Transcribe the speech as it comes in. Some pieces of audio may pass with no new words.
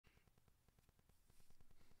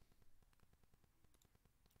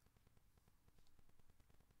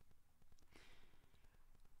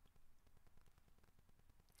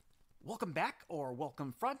Welcome back, or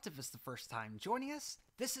welcome front if it's the first time joining us.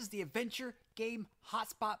 This is the Adventure Game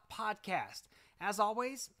Hotspot Podcast. As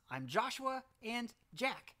always, I'm Joshua and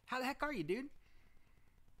Jack. How the heck are you, dude?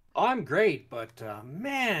 Oh, I'm great, but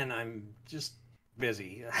man, I'm just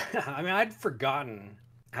busy. I mean, I'd forgotten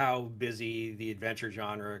how busy the adventure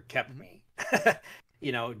genre kept Mhm. me.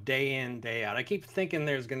 Day in, day out. I keep thinking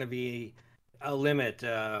there's going to be a limit,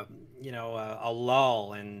 a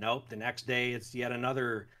lull, and nope, the next day it's yet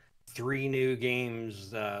another three new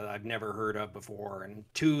games I've never heard of before, and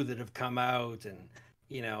two that have come out, and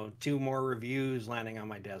two more reviews landing on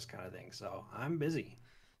my desk, kind of thing. So I'm busy.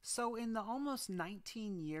 So, in the almost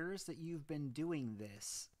 19 years that you've been doing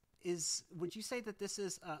this, would you say that this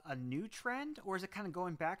is a new trend, or is it kind of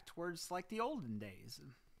going back towards like the olden days?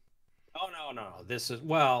 Oh no. No. This is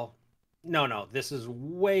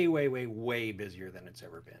way, way, way, way busier than it's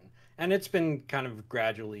ever been, and it's been kind of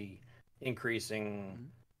gradually increasing, Mhm.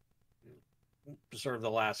 sort of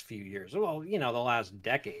the last few years. Well, the last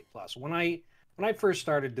decade plus. When I first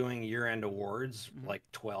started doing year-end awards, Mhm. like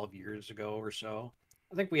 12 years ago or so,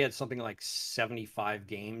 I think we had something like 75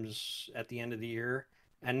 games at the end of the year,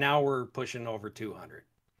 and now we're pushing over 200.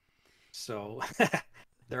 So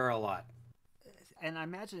there are a lot. And I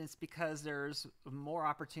imagine it's because there's more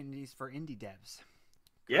opportunities for indie devs,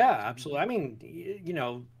 Yeah, correct? absolutely. I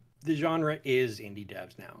mean, the genre is indie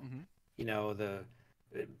devs now. Mm-hmm. The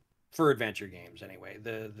uh, for adventure games anyway.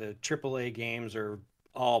 The AAA games are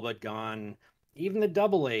all but gone. Even the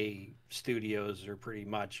AA studios are pretty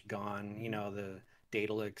much gone. Mm-hmm. The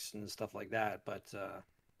Daedalus and stuff like that. But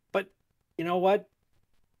you know what?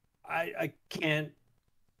 I can't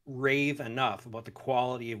rave enough about the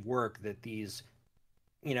quality of work that these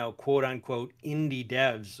quote unquote indie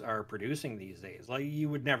devs are producing these days. Like you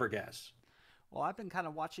would never guess. Well, I've been kind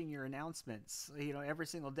of watching your announcements. Every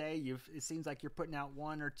single day, it seems like you're putting out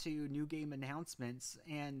one or two new game announcements,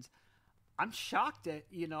 and I'm shocked at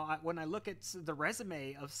when I look at the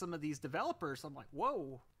resume of some of these developers, I'm like,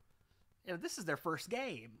 whoa, this is their first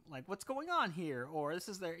game. Like, what's going on here? Or this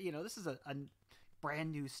is this is a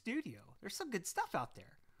brand new studio. There's some good stuff out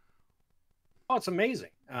there. Oh, it's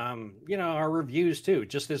amazing. Our reviews too.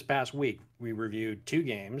 Just this past week, we reviewed two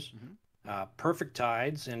games, Mm-hmm. Perfect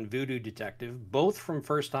Tides and Voodoo Detective, both from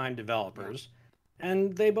first-time Yeah. developers,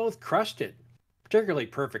 and they both crushed it. Particularly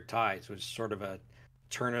Perfect Tides was sort of a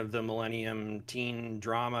turn of the millennium teen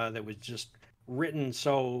drama that was just written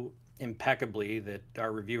so impeccably that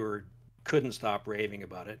our reviewer couldn't stop raving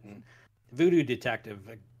about it. And Voodoo Detective,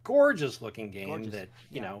 a gorgeous looking game Gorgeous. that,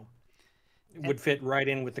 Yeah. And would fit right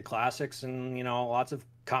in with the classics and lots of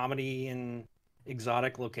comedy and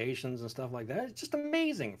exotic locations and stuff like that. It's just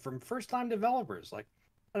amazing from first time developers. Like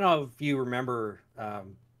I don't know if you remember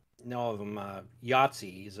know of him,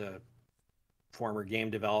 Yahtzee. He's a former game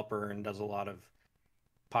developer and does a lot of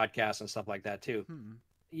podcasts and stuff like that too. hmm.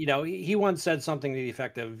 He once said something to the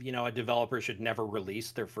effect of, a developer should never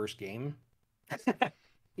release their first game.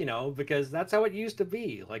 Because that's how it used to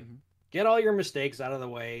be. Like, Hmm. get all your mistakes out of the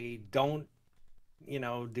way. Don't,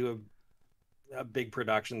 do a big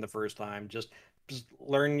production the first time. Just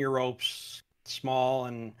learn your ropes small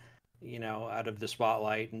and out of the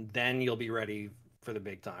spotlight, and then you'll be ready for the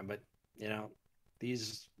big time. But you know,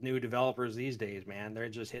 these new developers these days, man, they're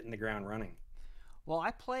just hitting the ground running. Well,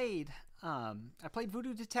 I played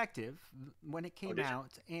Voodoo Detective when it Oh, came did you?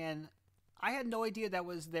 out, and I had no idea that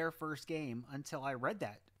was their first game until I read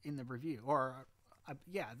that in the review. Or,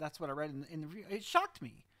 yeah, that's what I read in the review. It shocked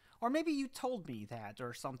me, or maybe you told me that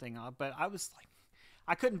or something. But I was like,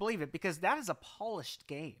 I couldn't believe it because that is a polished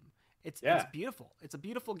game. It's Yeah, beautiful. It's a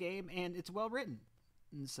beautiful game, and it's well written.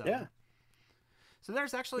 And yeah, so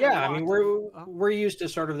there's actually a yeah. I mean, lot of. we're used to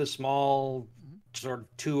sort of the small, Mhm. sort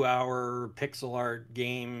of 2 hour pixel art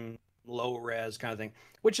game, low res kind of thing,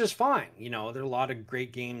 which is fine. There are a lot of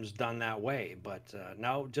great games done that way, but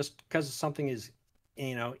no, just because something is,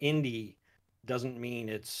 indie, doesn't mean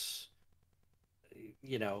it's,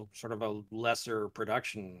 sort of a lesser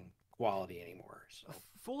production quality anymore. So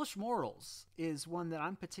Foolish Morals is one that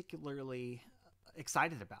I'm particularly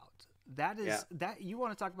excited about. That yeah. is that you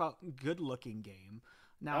want to talk about good looking game.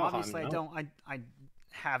 Now, Oh, obviously, I no. don't. I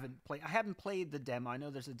haven't played. I haven't played the demo. I know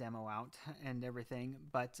there's a demo out and everything,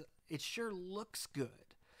 but it sure looks good.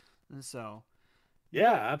 And so,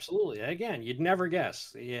 Yeah, yeah, absolutely. Again, you'd never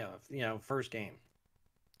guess. Yeah, first game.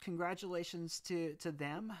 congratulations to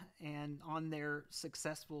them and on their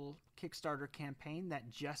successful Kickstarter campaign that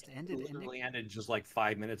just It ended. And it, literally ended just like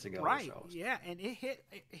 5 minutes ago or right, so. yeah, and it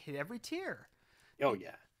hit every tier. Oh It,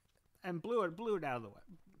 yeah, and blew it out of the way,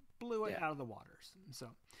 blew it yeah. out of the waters. So,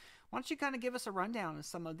 Why don't you kind of give us a rundown of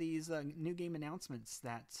some of these new game announcements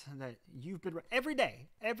that you've been every day,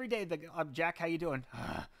 every day? Jack, how you doing?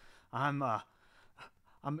 I'm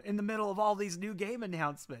I'm in the middle of all these new game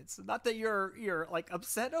announcements. Not that you're like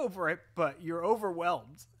upset over it, but you're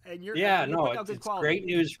overwhelmed, and Yeah, you're no, putting out good it's quality. great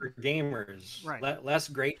news for gamers. Right. Less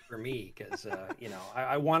great for me because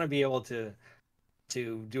I want to be able to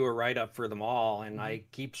do a write up for them all, and Mm-hmm. I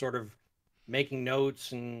keep sort of making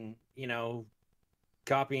notes and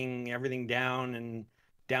copying everything down and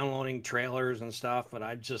downloading trailers and stuff, but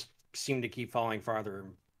I just seem to keep falling farther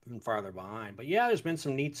and farther behind. But yeah, there's been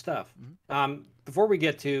some neat stuff. Mm-hmm. Before we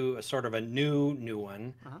get to a sort of a new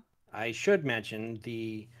one, Uh-huh. I should mention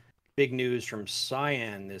the big news from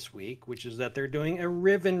Cyan this week, which is that they're doing a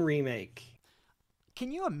Riven remake.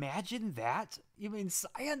 Can you imagine that? You mean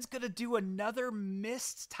Cyan's gonna do another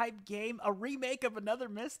Myst type game, a remake of another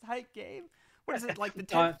Myst type game? What is it, like the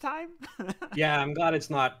Uh, 10th time? yeah, I'm glad it's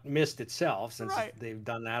not Myst itself, since Right, they've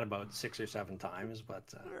done that about 6 or 7 times.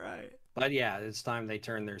 right. But yeah, it's time they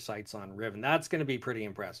turn their sights on Riven. That's going to be pretty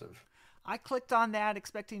impressive. I clicked on that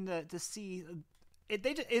expecting to see it.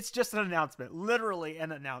 It's just an announcement, literally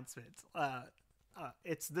an announcement.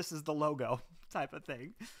 It's this is the logo type of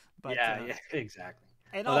thing, but Yeah, yeah, exactly.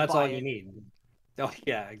 and Oh, I'll that's buy all you it. need. Oh,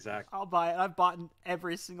 yeah, exactly. I'll buy it. I've bought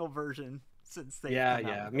every single version since they've Yeah, come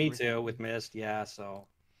out yeah, with me everything. too with Mist. Yeah, so,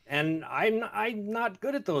 and I'm not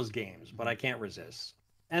good at those games, but I can't resist.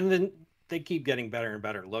 And then they keep getting better and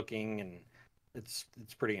better looking, and it's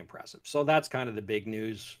pretty impressive. So that's kind of the big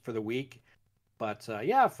news for the week. But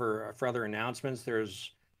yeah, for other announcements,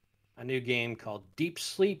 there's a new game called Deep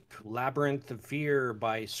Sleep Labyrinth of Fear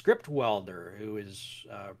by Script Welder, who is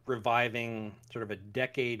reviving sort of a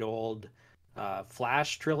decade old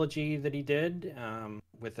Flash trilogy that he did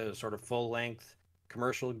with a sort of full length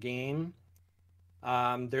commercial game.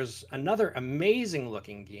 There's another amazing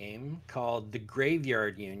looking game called The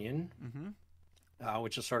Graveyard Union, Mm-hmm.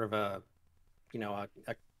 which is sort of a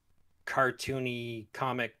cartoony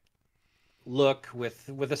comic look with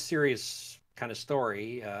a serious kind of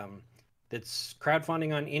story. That's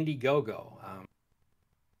crowdfunding on Indiegogo.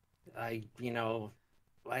 I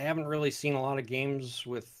I haven't really seen a lot of games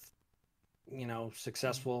with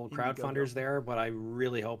successful Indiegogo. crowdfunders there, but I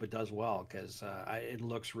really hope it does well because it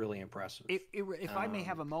looks really impressive. If I may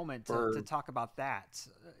have a moment to For talk about that,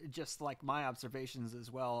 just like my observations as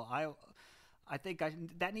well, I think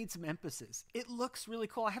that needs some emphasis. It looks really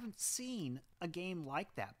cool. I haven't seen a game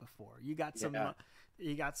like that before. Yeah,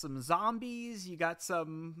 You got some zombies. You got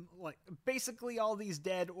some like basically all these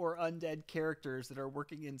dead or undead characters that are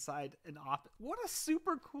working inside an office. What a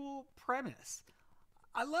super cool premise!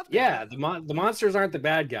 I loved it. yeah, the monsters aren't the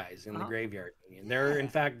bad guys in the Uh-huh. Graveyard Union. They're in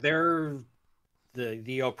Yeah. fact they're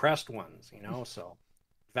the oppressed ones. So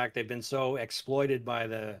in fact, they've been so exploited by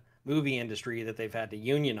the movie industry that they've had to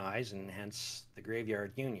unionize, and hence the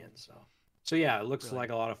Graveyard Union. So yeah, it looks Brilliant. like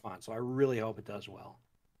a lot of fun. So I really hope it does well.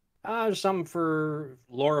 There's something for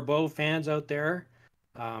Laura Bow fans out there.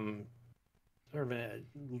 Um, Sort of a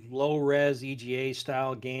low res EGA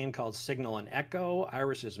style game called Signal and Echo.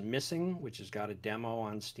 Iris is Missing, which has got a demo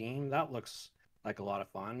on Steam. That looks like a lot of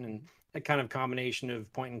fun, and a kind of combination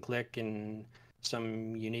of point and click and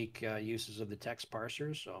some unique uses of the text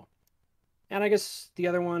parsers. So, and I guess the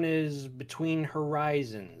other one is Between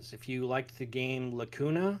Horizons. If you liked the game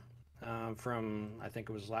Lacuna from I think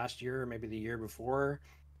it was last year or maybe the year before,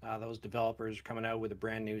 those developers are coming out with a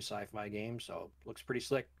brand new sci-fi game. So looks pretty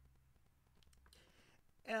slick.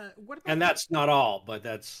 What And about the that's not all, but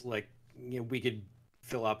that's like we could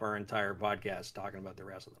fill up our entire podcast talking about the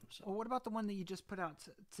rest of them. So what about the one that you just put out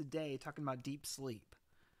today, talking about deep sleep?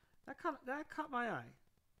 That caught my eye.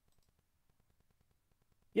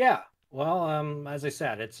 yeah, well, as I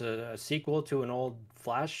said, it's a sequel to an old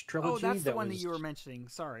Flash Oh, trilogy that's the that one that you were was mentioning.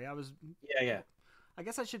 Sorry, I was. yeah, yeah, I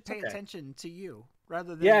guess I should it's pay okay. attention to you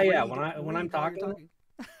rather Yeah, than yeah. When I'm read while you're talking, talking.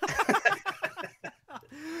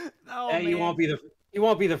 Oh you man.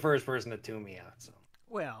 won't be the first person to tune me out. So,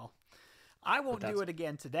 Well, I but won't do that's it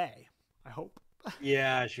again today. I hope.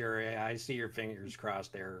 yeah, sure. Yeah, I see your fingers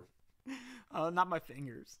crossed there. Not my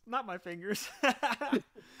fingers. Not my fingers.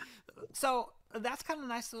 So that's kind of a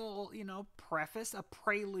nice little, preface, a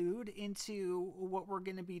prelude into what we're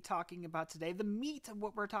going to be talking about today. The meat of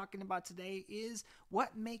what we're talking about today is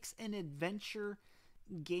what makes an adventure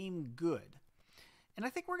game good. And I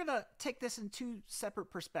think we're going to take this in two separate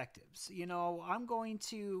perspectives. I'm going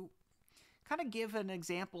to kind of give an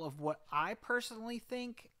example of what I personally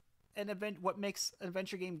think what makes an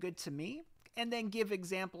adventure game good to me. and then give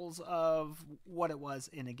examples of what it was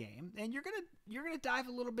in a game. And you're gonna dive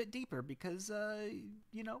a little bit deeper because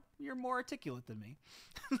you're more articulate than me.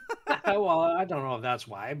 Well, I don't know if that's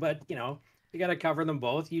why, but you got to cover them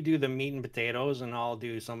both. You do the meat and potatoes, and I'll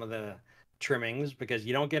do some of the trimmings because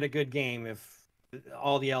you don't get a good game if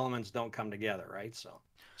all the elements don't come together, right? So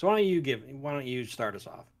why don't you start us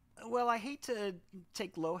off? Well, I hate to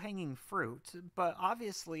take low hanging fruit, but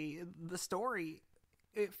obviously the story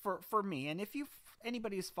for me, and if you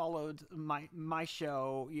anybody who's followed my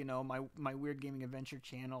show, my weird gaming adventure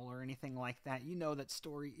channel or anything like that, you know that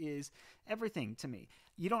story is everything to me.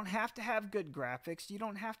 You don't have to have good graphics, you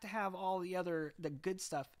don't have to have all the good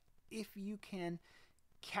stuff if you can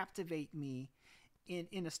captivate me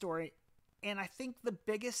in a story. And I think the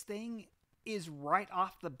biggest thing is right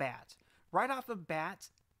off the bat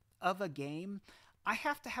of a game, I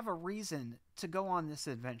have to have a reason to go on this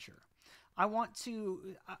adventure. I want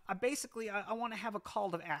to, I basically, I want to have a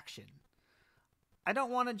call to action. I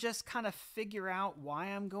don't want to just kind of figure out why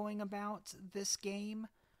I'm going about this game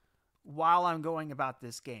while I'm going about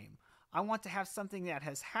this game. I want to have something that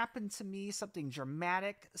has happened to me, something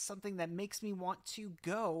dramatic, something that makes me want to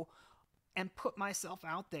go and put myself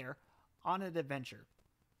out there on an adventure.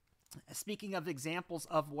 Speaking of examples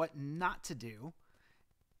of what not to do,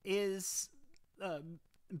 is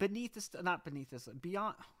beneath this, not beneath this,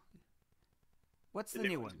 beyond. What's the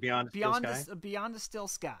new one? Beyond the Still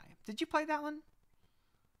Sky. Did you play that one?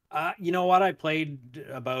 You know what? I played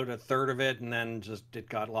about a third of it, and then just it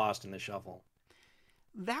got lost in the shuffle.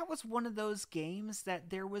 That was one of those games that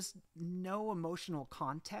there was no emotional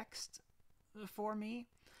context for me.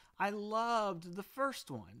 I loved the first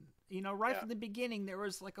one. Right from the beginning, there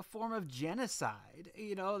was like a form of genocide.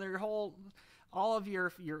 All of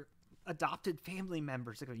your adopted family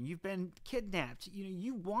members. You've been kidnapped.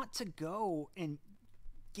 You want to go and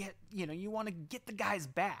you want to get the guys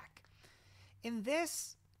back. In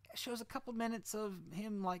this, it shows a couple minutes of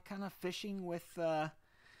him like kind of fishing with a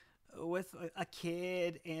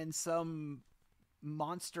kid, and some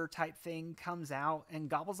monster type thing comes out and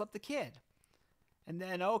gobbles up the kid. And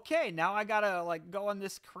then, okay, now I gotta like go on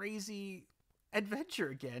this crazy adventure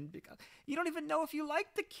again because you don't even know if you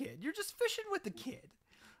like the kid. You're just fishing with the kid.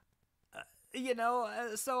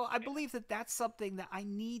 So I believe that that's something that I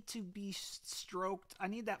need to be stroked. I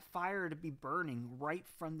need that fire to be burning right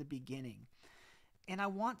from the beginning. And I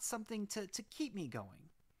want something to keep me going.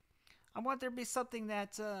 I want there to be something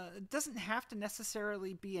that doesn't have to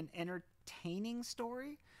necessarily be an entertaining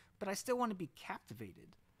story, but I still want to be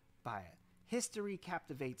captivated by it. History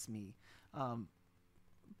captivates me.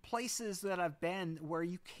 Places that I've been where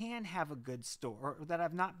you can have a good story, or that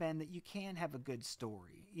I've not been that you can have a good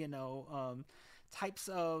story. Types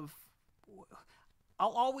of. I'll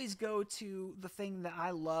always go to the thing that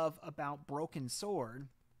I love about Broken Sword.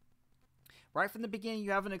 Right from the beginning,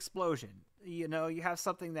 you have an explosion. You have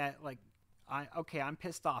something that like, I'm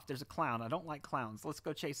pissed off. There's a clown. I don't like clowns. Let's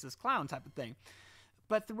go chase this clown type of thing.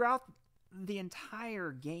 But throughout the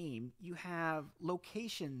entire game, you have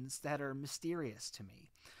locations that are mysterious to me.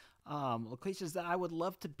 Locations that I would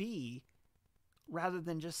love to be rather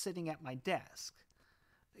than just sitting at my desk.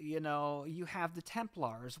 You have the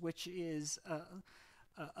Templars, which is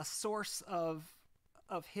a source of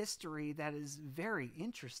history that is very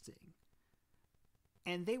interesting.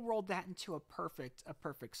 And they rolled that into a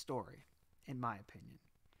perfect story, in my opinion.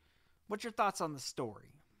 What's your thoughts on the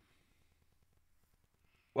story?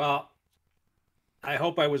 Well, I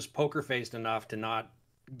hope I was poker faced enough to not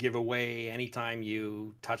give away anytime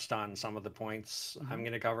you touched on some of the points I'm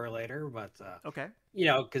going to cover later. But, okay.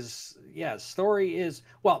 Because, story is,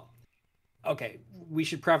 well, okay, we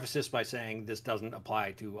should preface this by saying this doesn't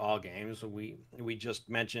apply to all games. We just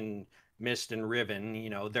mentioned Myst and Riven.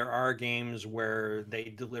 There are games where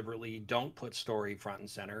they deliberately don't put story front and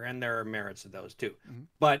center, and there are merits of those too. Mm-hmm.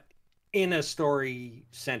 But in a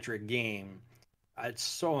story-centric game, it's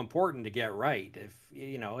so important to get right. If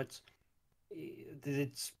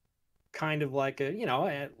it's kind of like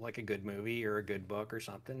a good movie or a good book or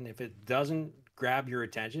something. If it doesn't grab your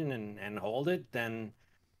attention and hold it, then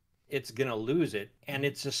it's gonna lose it. And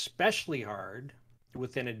it's especially hard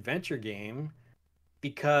with an adventure game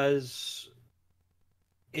because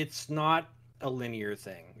it's not a linear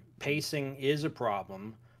thing. Pacing is a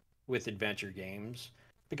problem with adventure games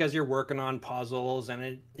because you're working on puzzles,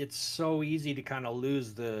 and it's so easy to kind of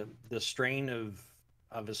lose the strain of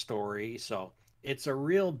a story. So it's a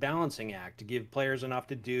real balancing act to give players enough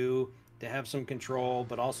to do, to have some control,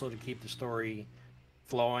 but also to keep the story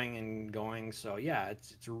flowing and going. So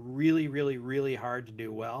it's really, really, really hard to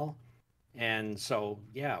do well. And so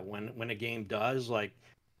when a game does, like,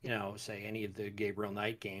 say any of the Gabriel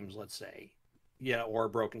Knight games, let's say, or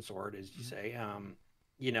Broken Sword, as you say,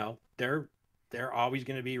 they're always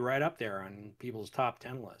going to be right up there on people's top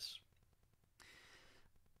 10 lists.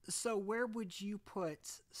 So where would you put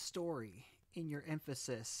story in your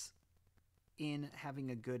emphasis in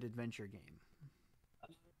having a good adventure game?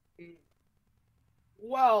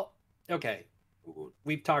 Well, okay.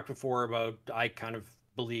 We've talked before about, I kind of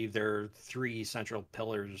believe there are three central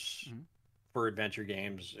pillars for adventure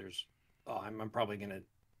games. I'm probably going to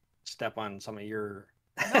step on some of your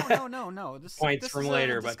no. points This from is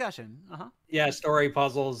later, a discussion. yeah, story,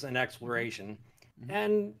 puzzles, and exploration.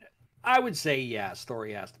 And I would say,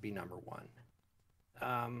 story has to be number one.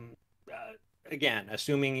 Again,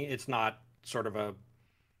 assuming it's not sort of a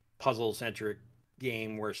puzzle-centric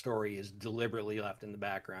game where story is deliberately left in the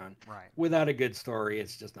background. Right. Without a good story,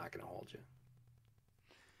 it's just not going to hold you.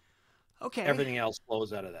 Okay. Everything else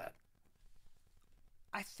flows out of that.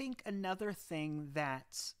 I think another thing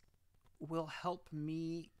that will help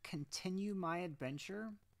me continue my adventure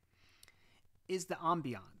is the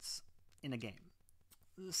ambiance in a game.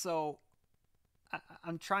 So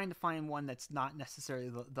I'm trying to find one that's not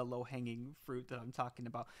necessarily the low-hanging fruit that I'm talking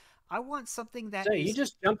about. I want something that you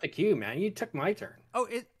just jumped the queue, man. You took my turn.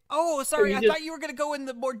 Sorry. I thought you were going to go in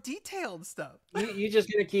the more detailed stuff. You just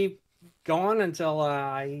going to keep going until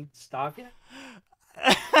I stop you?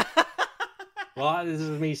 Well, this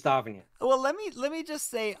is me stopping you. Well, let me just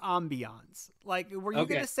say ambiance. Like, were you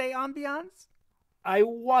going to say ambiance? I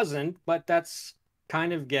wasn't, but that's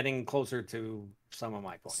kind of getting closer to some of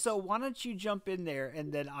my points. So why don't you jump in there,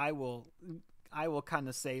 and then I will kind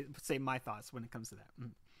of say my thoughts when it comes to that.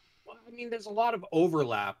 Well, I mean, there's a lot of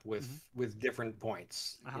overlap with different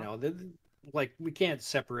points. Like we can't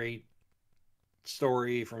separate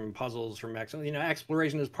story from puzzles from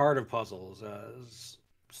exploration is part of puzzles,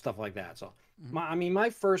 stuff like that. So, my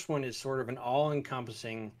first one is sort of an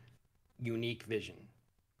all-encompassing, unique vision.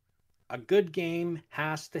 A good game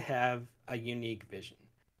has to have a unique vision.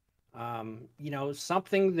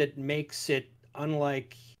 Something that makes it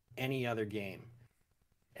unlike any other game.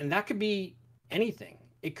 And that could be anything.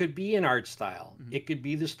 It could be an art style. It could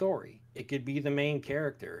be the story. It could be the main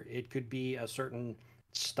character. It could be a certain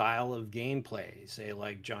style of gameplay, say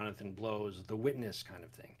like Jonathan Blow's The Witness kind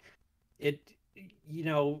of thing.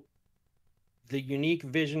 The unique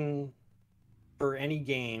vision for any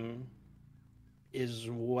game is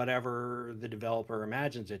whatever the developer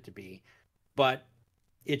imagines it to be. But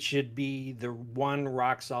it should be the one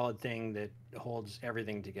rock solid thing that holds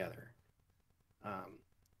everything together.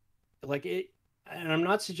 And I'm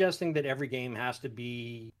not suggesting that every game has to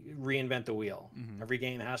be reinvent the wheel. Every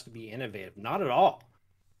game has to be innovative. Not at all.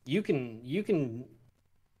 You can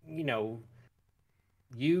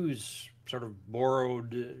use sort of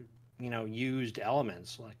borrowed, used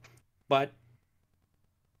elements, but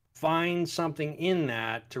find something in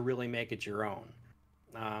that to really make it your own.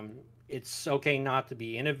 It's okay not to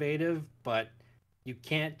be innovative, but you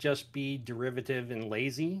can't just be derivative and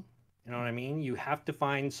lazy. You know what I mean? You have to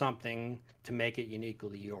find something to make it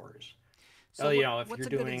uniquely yours. So, if you're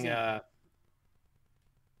doing,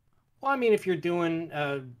 if you're doing,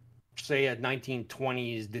 say, a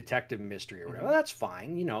 1920s detective mystery or whatever, that's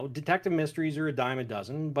fine. Detective mysteries are a dime a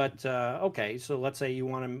dozen. But okay, so let's say you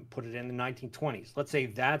want to put it in the 1920s. Let's say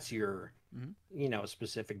that's your,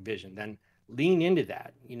 specific vision. Then lean into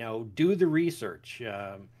that. Do the research.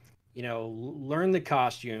 Learn the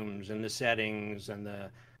costumes and the settings and the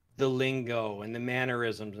lingo and the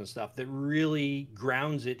mannerisms and stuff that really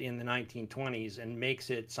grounds it in the 1920s and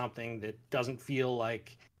makes it something that doesn't feel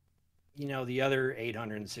like, the other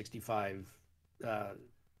 865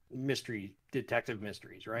 detective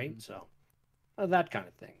mysteries, right? So that kind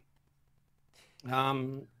of thing.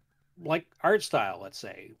 Like art style, let's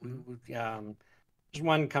say. There's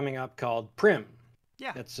one coming up called Prim.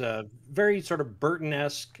 Yeah. It's a very sort of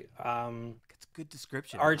Burton-esque it's a good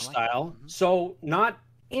description. Art style. So not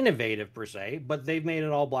innovative per se, but they've made it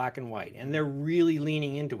all black and white, and they're really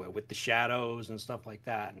leaning into it with the shadows and stuff like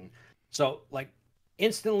that. And so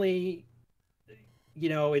instantly,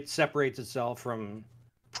 it separates itself from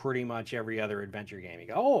pretty much every other adventure game. You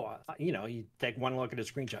go, you take one look at a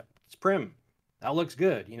screenshot. It's Prim. That looks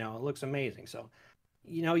good. It looks amazing. So,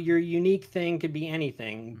 your unique thing could be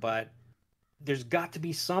anything, but there's got to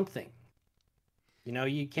be something.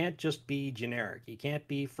 You can't just be generic. You can't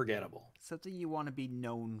be forgettable. Something you want to be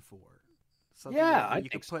known for. Something that you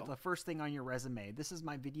could put the first thing on your resume. This is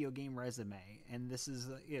my video game resume, and this is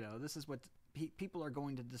this is what people are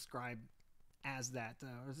going to describe as that,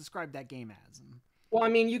 or describe that game as. Well, I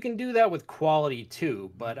mean, you can do that with quality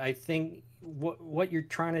too, Mhm. but I think what you're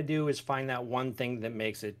trying to do is find that one thing that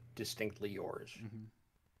makes it distinctly yours. Mhm.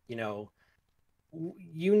 You know,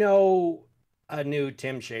 you know a new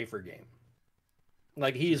Tim Schafer game.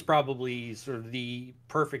 Like he's True. probably sort of the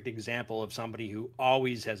perfect example of somebody who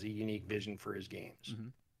always has a unique vision for his games.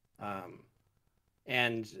 Mhm. Um,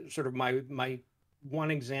 and sort of my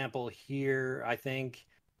one example here, I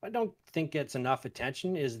don't think gets enough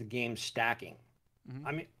attention is the game Stacking. Mhm.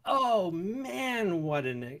 I mean, oh man, what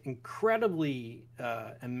an incredibly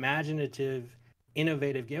imaginative,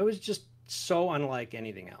 innovative game. It was just so unlike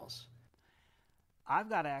anything else. I've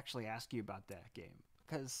got to actually ask you about that game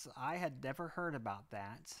because I had never heard about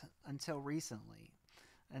that until recently.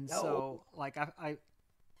 And No. so, like, I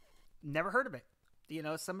never heard of it. You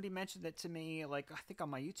know, somebody mentioned it to me, like, I think on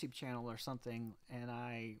my YouTube channel or something, and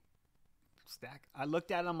I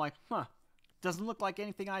looked at it, I'm like, huh, doesn't look like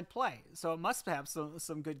anything I'd play. So it must have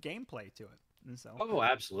some good gameplay to it. And so, Oh,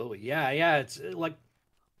 absolutely. Yeah, yeah. It's like,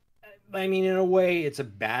 I mean, in a way, it's a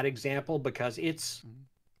bad example because it's mhm.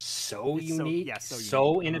 so It's so, unique, yeah, so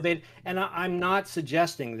unique. so innovative. And I'm not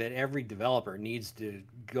suggesting that every developer needs to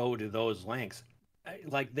go to those lengths.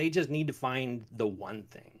 Like they just need to find the one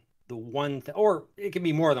thing, or it can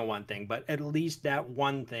be more than one thing, but at least that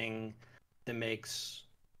one thing that makes,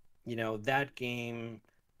 that game,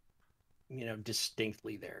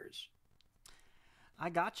 distinctly theirs. I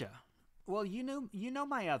gotcha. Well, you know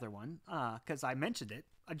my other one because I mentioned it.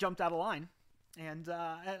 I jumped out of line, and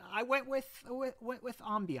I went with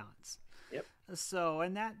ambiance. Yep. So,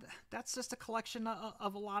 and that's just a collection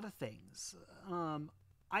of a lot of things.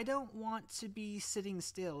 I don't want to be sitting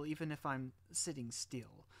still, even if I'm sitting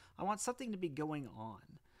still. I want something to be going on.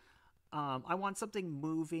 I want something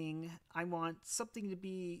moving. I want something to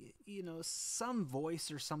be, some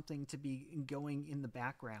voice or something to be going in the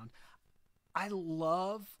background. I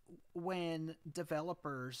love when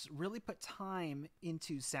developers really put time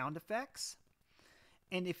into sound effects.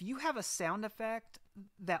 And if you have a sound effect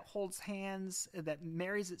that holds hands, that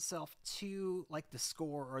marries itself to like the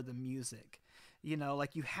score or the music,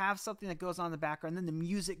 like you have something that goes on in the background, then the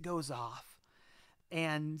music goes off.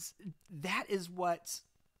 And that is what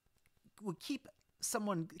would keep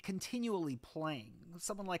someone continually playing.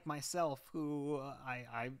 Someone like myself, who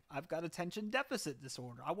I've got attention deficit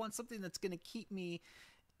disorder. I want something that's going to keep me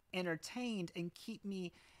entertained and keep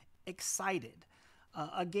me excited.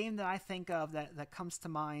 A game that I think of that comes to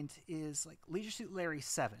mind is like Leisure Suit Larry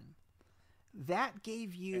 7. That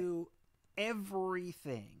gave you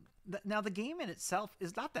everything. Now, the game in itself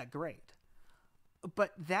is not that great,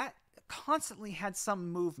 but that constantly had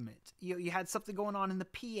some movement. You had something going on in the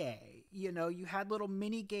PA. You had little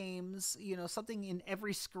mini games. Something in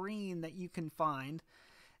every screen that you can find,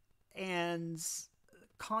 and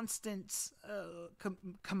constant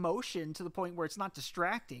commotion to the point where it's not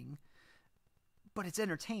distracting, but it's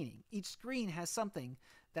entertaining. Each screen has something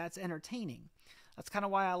that's entertaining. That's kind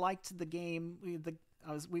of why I liked the game.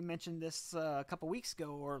 We mentioned this a couple weeks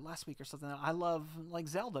ago or last week or something. I love like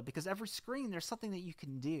Zelda because every screen there's something that you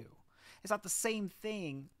can do. It's not the same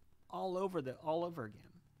thing all over again.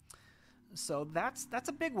 So that's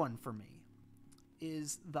a big one for me.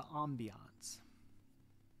 Is the ambiance.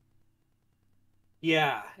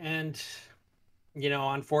 Yeah, and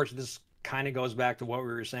unfortunately, this kind of goes back to what we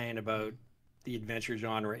were saying about the adventure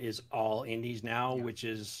genre is all indies now, Yeah, which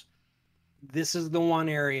is this is the one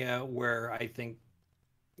area where I think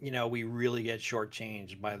we really get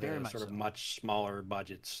shortchanged by very the much sort of so. much smaller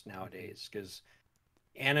budgets nowadays because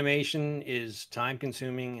animation is time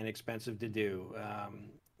consuming and expensive to do.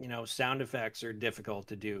 Sound effects are difficult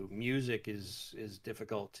to do. Music is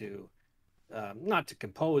difficult to not to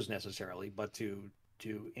compose necessarily, but to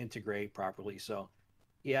integrate properly. So,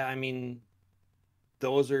 yeah, I mean,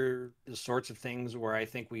 those are the sorts of things where I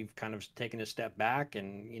think we've kind of taken a step back,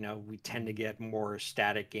 and we tend to Mm-hmm. get more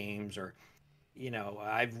static games, or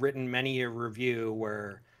I've written many a review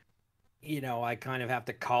where I kind of have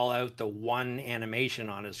to call out the one animation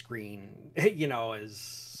on a screen, as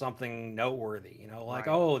something noteworthy, like, Right.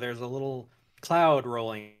 oh, there's a little cloud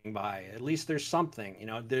rolling by. At least there's something,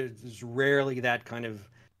 there's rarely that kind of,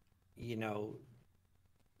 you know,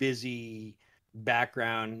 busy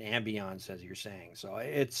background ambiance, as you're saying. So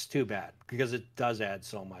it's too bad because it does add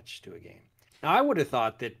so much to a game. Now, I would have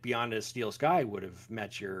thought that Beyond a Steel Sky would have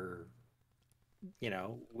met your,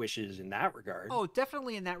 wishes in that regard. Oh,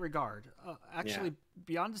 definitely in that regard. Yeah. Actually,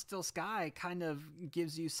 Beyond the Still Sky kind of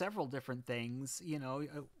gives you several different things.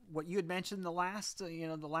 What you had mentioned the last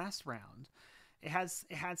round. It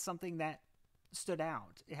had something that stood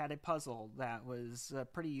out. It had a puzzle that was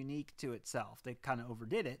pretty unique to itself. They kind of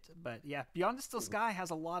overdid it, but yeah, Beyond the Steel Sky has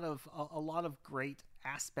a lot of great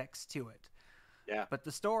aspects to it. Yeah. But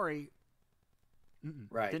the story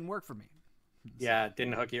Right. didn't work for me. So, Yeah, it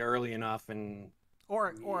didn't hook you early enough, and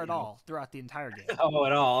or you at know. all throughout the entire game. Oh,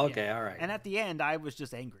 at all. Yeah. Okay, all right. And at the end, I was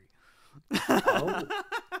just angry. Oh,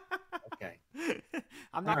 okay.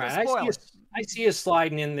 I'm All not going right. to spoil it. I see us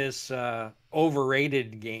sliding in this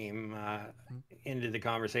overrated game into the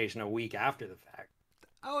conversation a week after the fact.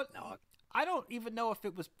 Oh, No. I don't even know if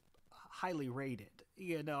it was highly rated.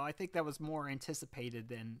 You know, I think that was more anticipated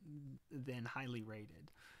than highly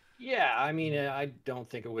rated. Yeah, I mean, I don't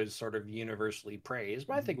think it was sort of universally praised,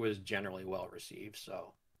 but I think it was generally well received.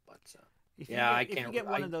 So, but yeah, I If you can't. get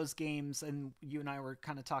one of those games, and you and I were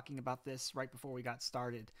kind of talking about this right before we got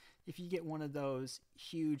started, if you get one of those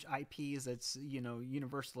huge IPs that's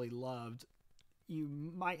universally loved, you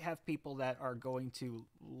might have people that are going to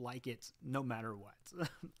like it no matter what,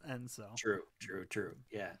 and so True, true, true.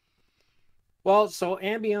 Yeah. Well, so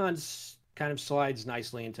Ambience kind of slides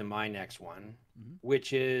nicely into my next one, mhm.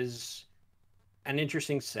 which is an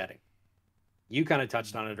interesting setting. You kind of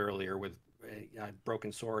touched on it earlier with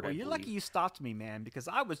Broken Sword, Well, I you're lucky believe. you stopped me, man, because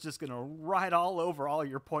I was just gonna ride all over all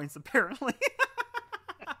your points apparently.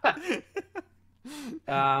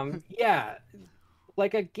 Yeah,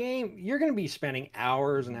 like a game, you're going to be spending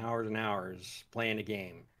hours and hours and hours playing a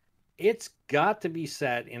game. It's got to be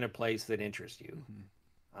set in a place that interests you. Mhm.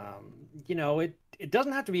 It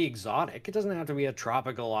doesn't have to be exotic. It doesn't have to be a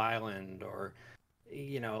tropical island or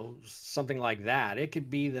something like that. It could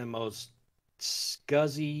be the most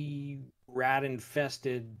scuzzy, rat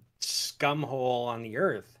infested scum hole on the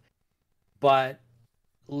earth, but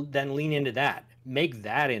then lean into that, make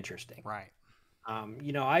that interesting. Right.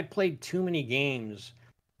 I played too many games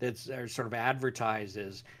that are sort of advertised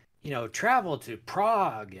as, travel to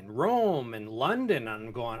Prague and Rome and London. And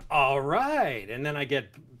I'm going, all right. And then I get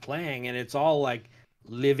playing and it's all like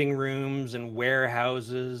living rooms and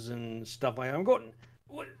warehouses and stuff like that. I'm going,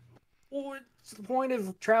 what's the point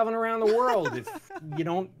of traveling around the world if you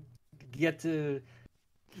don't get to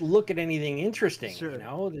look at anything interesting? Sure.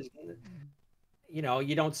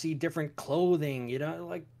 You don't see different clothing,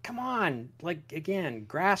 like, come on, like, again,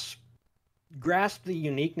 grasp the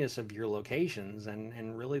uniqueness of your locations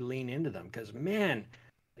and really lean into them, because man,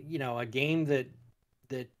 a game that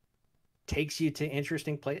takes you to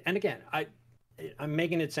interesting place. And again, I'm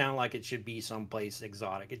making it sound like it should be someplace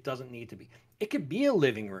exotic. It doesn't need to be. It could be a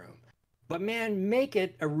living room, but man, make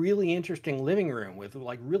it a really interesting living room with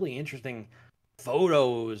like really interesting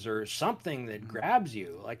photos or something that grabs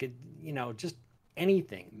you, like it, just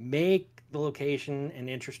anything. Make the location an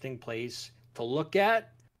interesting place to look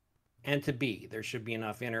at and to be. There should be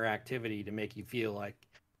enough interactivity to make you feel like,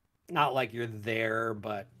 not like you're there,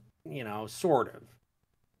 but sort of.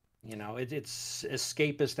 It's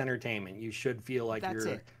escapist entertainment. You should feel like That's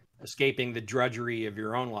you're it. escaping the drudgery of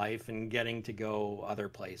your own life and getting to go other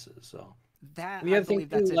places. So That we I have things believe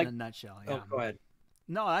too, that's it in like, a nutshell. oh, Yeah. go ahead.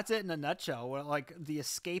 No, that's it in a nutshell. Well, like the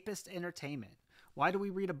escapist entertainment. Why do we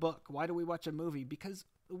read a book? Why do we watch a movie? Because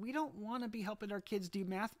we don't want to be helping our kids do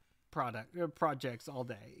math projects all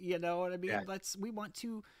day. You know what I mean? Yeah. We want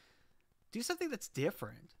to do something that's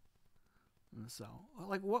different. And so,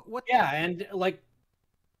 like, what? Yeah, and like,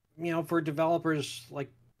 for developers,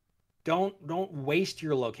 like, don't waste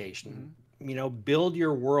your location. Build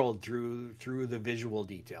your world through the visual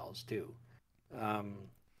details too. um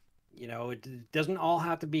it doesn't all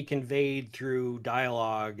have to be conveyed through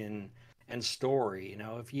dialogue and story.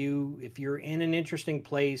 If you're in an interesting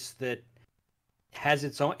place that has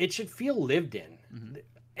its own, it should feel lived in. Mm-hmm.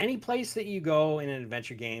 Any place that you go in an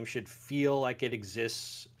adventure game should feel like it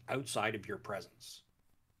exists outside of your presence.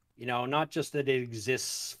 Not just that it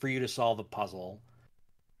exists for you to solve a puzzle,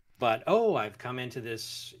 but oh, I've come into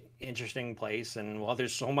this interesting place, and well,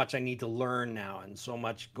 there's so much I need to learn now and so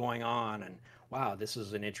much going on, and wow, this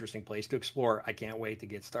is an interesting place to explore. I can't wait to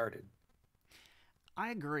get started.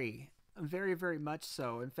 I agree. Very, very much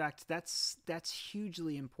so. In fact, that's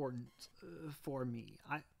hugely important for me.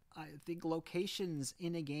 I think locations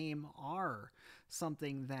in a game are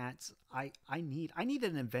something that I need. I need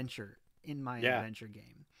an adventure in my Yeah. adventure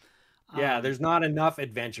game. Yeah, Um, there's not enough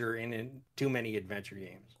adventure in too many adventure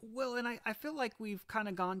games. well, and I feel like we've kind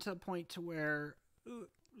of gone to a point to where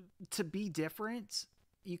to be different,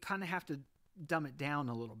 you kind of have to dumb it down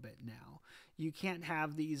a little bit now. You can't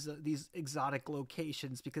have these exotic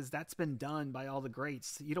locations because that's been done by all the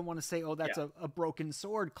greats. You don't want to say, "Oh, that's Yeah. a Broken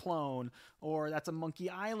Sword clone," or "That's a Monkey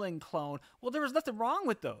Island clone." Well, there was nothing wrong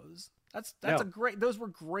with those. That's a No. great. Those were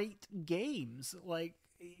great games. Like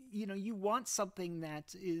you know, you want something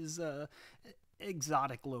that is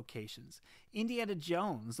exotic locations. Indiana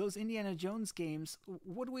Jones, those Indiana Jones games,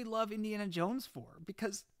 what do we love Indiana Jones for?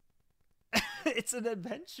 Because it's an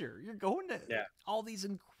adventure. You're going to Yeah. all these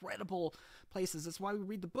incredible places. That's why we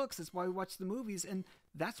read the books. That's why we watch the movies, and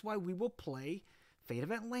that's why we will play Fate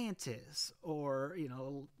of Atlantis or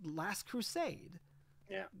Last Crusade.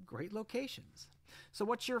 Yeah. Great locations. So,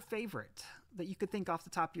 what's your favorite that you could think off the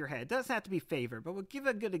top of your head? It doesn't have to be favorite, but we'll give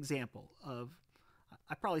a good example of.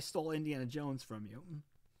 I probably stole Indiana Jones from you.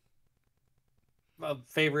 A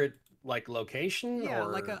favorite like location Yeah,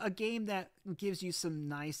 or like a game that gives you some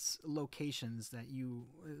nice locations that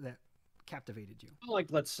captivated you. like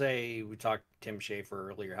let's say we talked Tim Schafer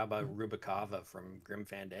earlier. How about Rubicava from Grim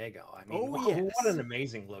Fandango? I mean, Oh what yes. an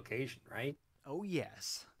amazing location, right? Oh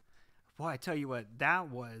yes. Boy, I tell you what, that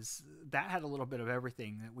had a little bit of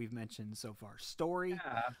everything that we've mentioned so far. Story,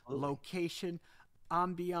 Yeah, absolutely. location,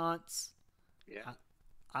 ambiance. Yeah.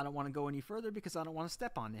 I don't want to go any further because I don't want to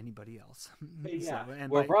step on anybody else. Yeah. So, and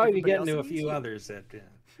We'll by probably be everybody getting else, to it a means few you. others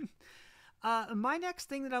that My next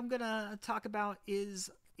thing that I'm gonna talk about is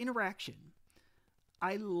interaction.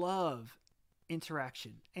 I love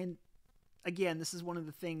interaction, and again, this is one of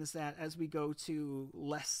the things that as we go to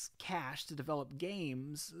less cash to develop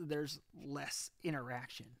games, there's less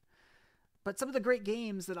interaction. But some of the great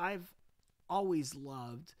games that I've always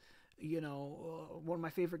loved, one of my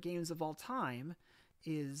favorite games of all time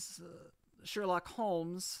is Sherlock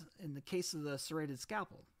Holmes in the case of the serrated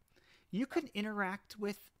scalpel. You can interact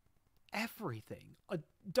with everything,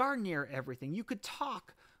 darn near everything. You could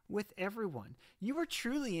talk with everyone. You were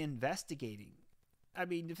truly investigating. I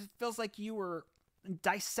mean, it feels like you were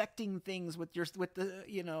dissecting things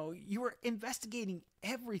you were investigating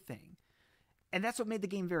everything. And that's what made the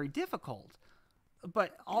game very difficult,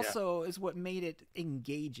 but yeah, also is what made it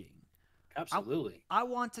engaging. I, absolutely. I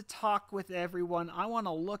want to talk with everyone. I want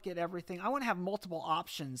to look at everything. I want to have multiple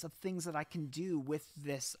options of things that I can do with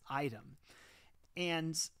this item.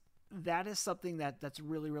 And that is something that's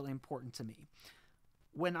really, really important to me.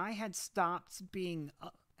 When I had stopped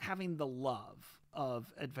having the love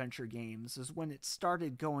of adventure games is when it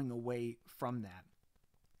started going away from that.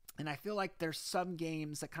 And I feel like there's some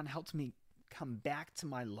games that kind of helped me come back to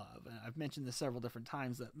my love. And I've mentioned this several different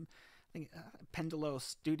times that I think Pendulo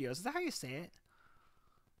Studios, is that how you say it?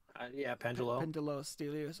 Yeah, Pendulo. Pendulo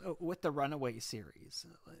Studios, with the Runaway series.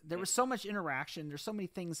 There was so much interaction. There's so many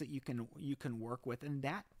things that you can work with, and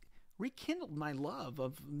that rekindled my love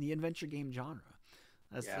of the adventure game genre.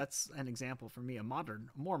 Yeah. That's an example for me, a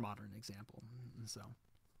more modern example. So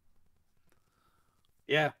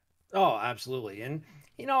Yeah. Oh, absolutely. And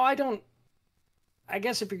I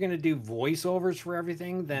guess if you're going to do voiceovers for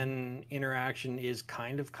everything, then interaction is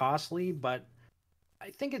kind of costly, but I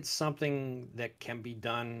think it's something that can be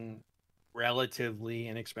done relatively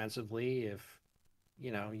inexpensively if,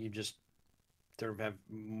 you just sort of have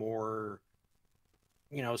more,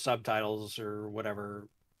 subtitles or whatever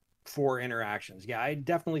for interactions. Yeah, I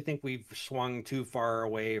definitely think we've swung too far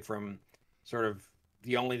away from sort of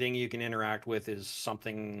the only thing you can interact with is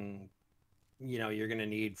something, you're going to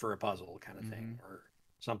need for a puzzle kind of mm-hmm. thing or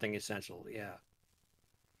something essential. Yeah. Yeah,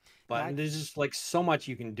 But there's just like so much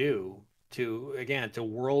you can do to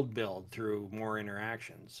world build through more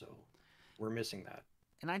interactions. So we're missing that.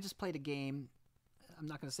 and I just played a game. I'm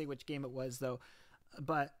not going to say which game it was though,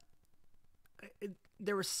 but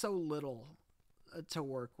there was so little to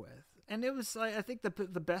work with. And it was, I think, the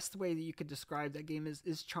best way that you could describe that game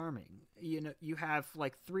is charming. You have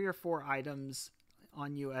like 3 or 4 items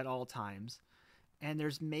on you at all times, and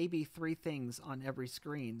there's maybe 3 things on every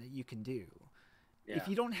screen that you can do. Yeah. If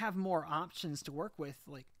you don't have more options to work with,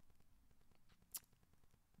 like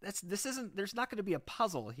this isn't. There's not going to be a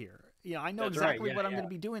puzzle here. I know That's right. exactly Yeah, what I'm yeah. going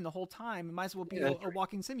to be doing the whole time. It might as well be Yeah, a that's right.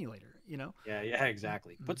 walking simulator. Yeah, yeah,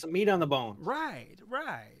 exactly. Put some meat on the bones. Right,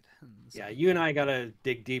 right. So, Yeah, you and I got to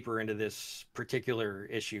dig deeper into this particular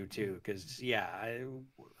issue too, because yeah,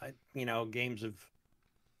 games have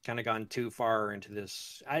kind of gone too far into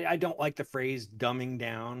this. I don't like the phrase dumbing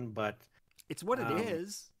down, but it's what it um,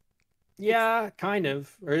 is. yeah, kind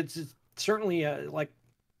of, or it's certainly like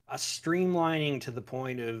a streamlining to the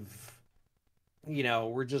point of,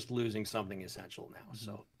 we're just losing something essential now.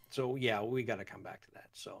 Mm-hmm. So yeah, we got to come back to that.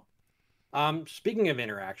 So, speaking of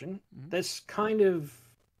interaction, Mm-hmm. this kind of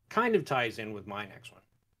ties in with my next one,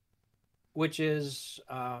 which is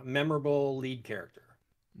memorable lead character.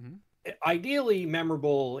 Mm-hmm. Ideally,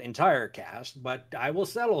 memorable entire cast, but I will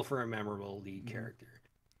settle for a memorable lead Mm-hmm. character.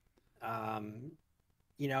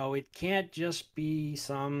 It can't just be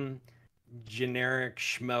some generic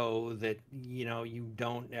schmo that you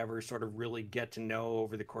don't ever sort of really get to know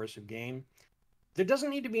over the course of game. There doesn't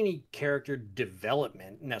need to be any character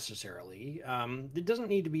development necessarily. There doesn't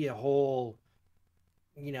need to be a whole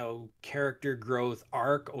character growth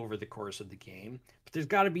arc over the course of the game, but there's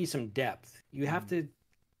got to be some depth. You have to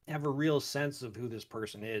have a real sense of who this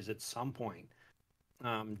person is at some point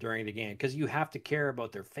during the game, because you have to care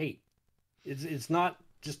about their fate. It's not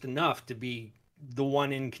just enough to be the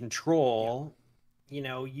one in control.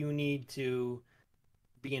 You need to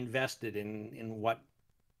be invested in what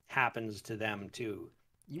happens to them too.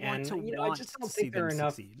 You want to I want just to don't see think there them are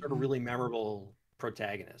enough succeed. sort of really memorable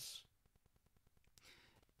protagonists.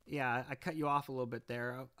 Yeah, I cut you off a little bit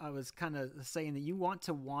there. I was kind of saying that you want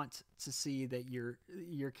to see that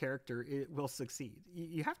your character will succeed.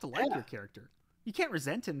 You have to like Yeah. your character. You can't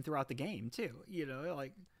resent him throughout the game too.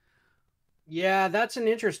 Like Yeah, that's an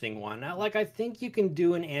interesting one. I think you can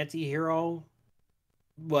do an anti-hero,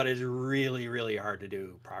 but it's really, really hard to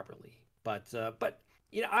do properly. But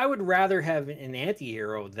I would rather have an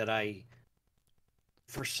anti-hero that I,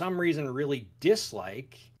 for some reason, really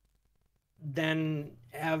dislike than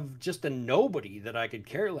have just a nobody that I could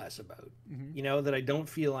care less about. mhm. That I don't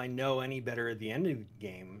feel I know any better at the end of the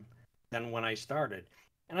game than when I started.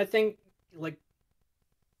 And I think, like,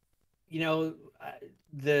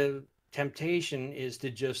 the temptation is to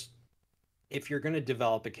just, if you're going to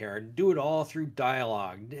develop a character, do it all through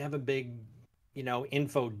dialogue. Have a big,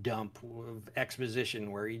 info dump of exposition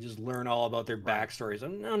where you just learn all about their Right. backstories.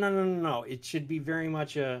 No, no, no, no, no. It should be very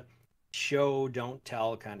much a show, don't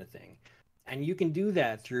tell kind of thing. And you can do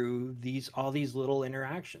that through all these little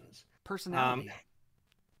interactions. Personality.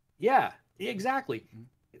 Yeah, exactly. Mhm.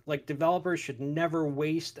 Like, developers should never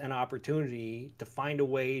waste an opportunity to find a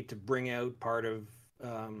way to bring out part of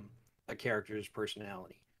a character's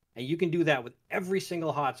personality. And you can do that with every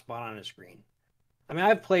single hotspot on a screen. I mean,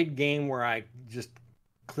 I've played game where I just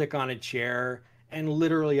click on a chair and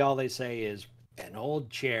literally all they say is an old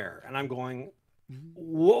chair. And I'm going, Mhm.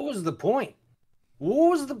 what was the point? What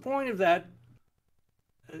was the point of that,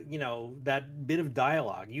 that bit of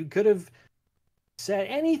dialogue? You could have said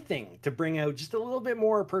anything to bring out just a little bit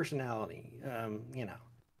more personality.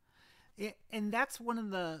 And that's one of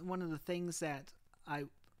the things that I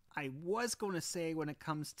I was going to say when it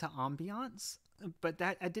comes to ambiance, but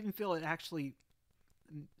that I didn't feel it actually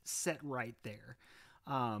set right there.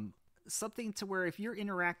 Um, Something to where if you're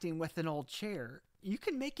interacting with an old chair, you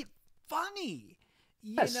can make it funny.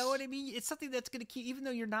 You know what Yes. I mean? It's something that's going to keep, even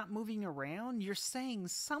though you're not moving around, you're saying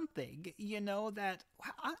something, that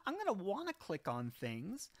I'm going to want to click on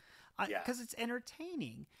things Yeah. because it's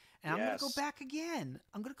entertaining. And I'm going to go Yes. back again.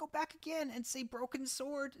 I'm going to go back again and say Broken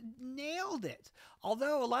Sword nailed it.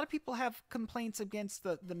 Although a lot of people have complaints against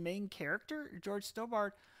the main character, George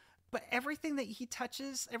Stobart, but everything that he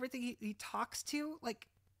touches, everything he talks to, like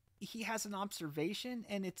he has an observation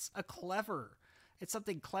and it's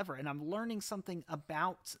something clever, and I'm learning something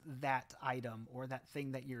about that item or that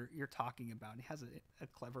thing that you're talking about. It has a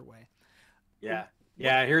clever way. Yeah. What?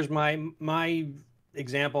 Yeah. Here's my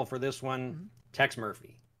example for this one. Mhm. Tex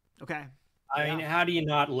Murphy. Okay. I mean, Yeah. how do you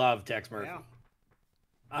not love Tex Murphy? Yeah.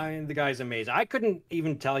 I mean, the guy's amazing. I couldn't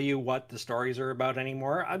even tell you what the stories are about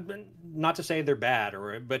anymore. I've been, not to say they're bad,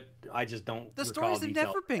 but I just don't The recall stories have details.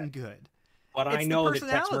 never been good. But I It's the know that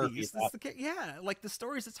Tex Murphy is personalities. Yeah, like the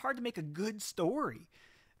stories. It's hard to make a good story,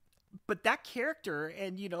 but that character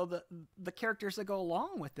and the characters that go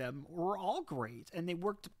along with them were all great, and they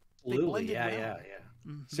worked. They absolutely, blended yeah, well. yeah,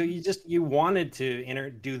 yeah. So Hmm. you wanted to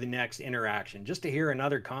do the next interaction just to hear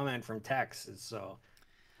another comment from Tex. So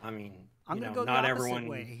I mean, I'm going to go the not opposite way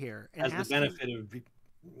everyone here and has the ask you.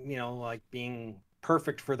 benefit of like being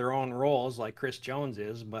perfect for their own roles like Chris Jones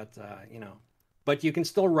is, but you can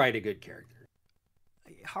still write a good character.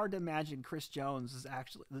 Hard to imagine Chris Jones is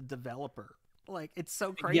actually the developer. Like it's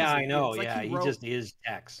so Yeah, I crazy. know. It's like Yeah, he he wrote. just is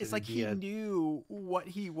Tex. It's It'd like be he a knew what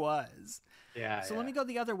he was. yeah, So let yeah. me go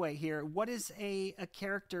the other way here. What is a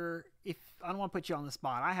character? If I don't want to put you on the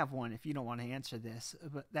spot, I have one. If you don't want to answer this,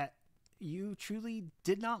 but that you truly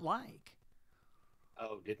did not like.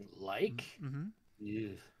 Oh, didn't like? Mm-hmm.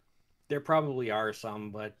 Ew. There probably are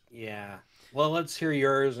some, but yeah. Well, let's hear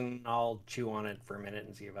yours, and I'll chew on it for a minute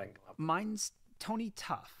and see if I can come up. Mine's Tony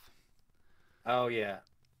Tuff. Oh yeah.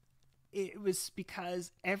 It was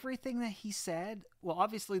because everything that he said. Well,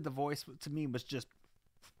 obviously the voice to me was just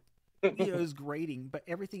it was grating, but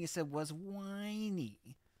everything he said was whiny,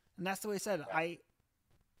 and that's the way he said it. I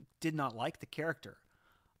did not like the character.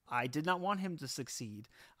 I did not want him to succeed.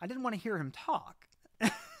 I didn't want to hear him talk.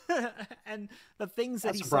 And the things that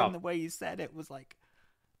That's he the said and problem. the way he said it was like,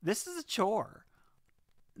 this is a chore.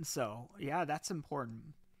 So yeah, that's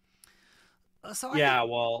important. So I think. Yeah,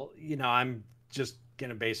 well, I'm just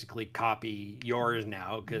gonna basically copy yours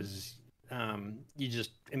now because you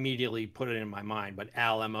just immediately put it in my mind. But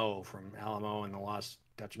Alamo from Alamo and the Lost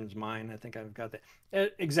Dutchman's Mine, I think I've got the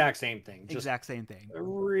exact same thing. Just Exact same thing. a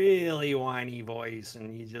really whiny voice,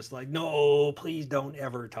 and you just like, no, please don't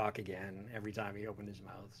ever talk again. Every time he opened his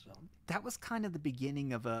mouth. So That was kind of the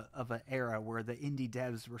beginning of an era where the indie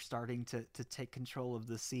devs were starting to take control of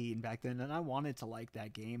the scene back then, and I wanted to like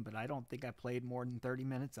that game, but I don't think I played more than 30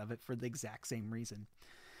 minutes of it for the exact same reason.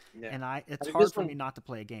 yeah, And I it's think hard this for one, me not to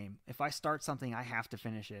play a game. If I start something, I have to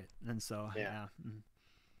finish it. And so, yeah. yeah.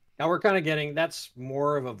 Now we're kind of getting that's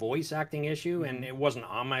more of a voice acting issue, and Mm-hmm. it wasn't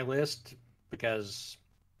on my list because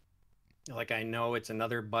like I know it's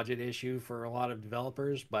another budget issue for a lot of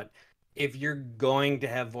developers, but if you're going to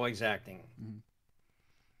have voice acting, Mm-hmm.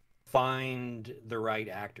 find the right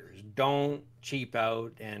actors. Don't cheap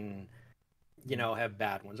out and have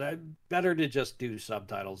bad ones. Better to just do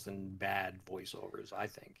subtitles than bad voiceovers, I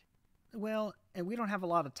think. Well, and we don't have a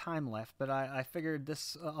lot of time left, but I figured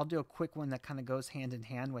this, I'll do a quick one that kind of goes hand in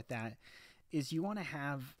hand with that. Is you want to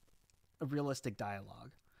have a realistic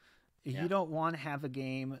dialogue. You Yeah. don't want to have a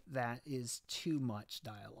game that is too much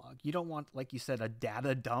dialogue. You don't want, like you said, a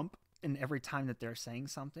data dump. And every time that they're saying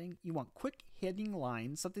something, you want quick hitting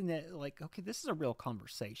lines, something that, like, okay, this is a real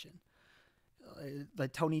conversation.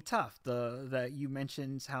 Like Tony Tuff, the that you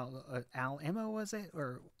mentioned, how Al Emma was it,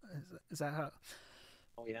 or is that how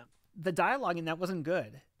Oh yeah. the dialogue in that wasn't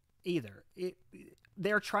good either.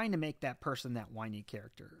 They're trying to make that person that whiny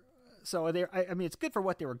character. So I mean, it's good for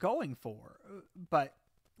what they were going for, but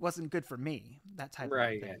wasn't good for me. That type of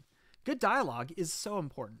Right. Yeah. thing. Good dialogue is so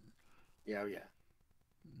important. Yeah. Yeah.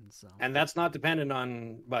 So, And that's not dependent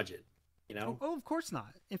on budget. You oh, know. oh, of course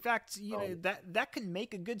not. In fact, Oh that can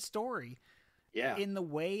make a good story yeah. in the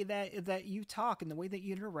way that you talk, in the way that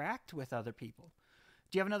you interact with other people.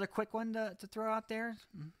 Do you have another quick one to throw out there?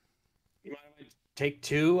 You mind if I take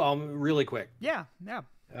two? Really quick. Yeah, yeah.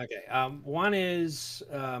 Okay. One is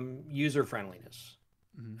user friendliness.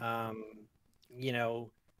 Mm-hmm. Um, you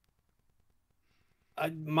know,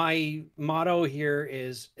 my motto here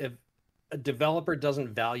is if a developer doesn't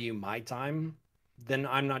value my time, then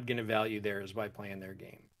I'm not going to value theirs by playing their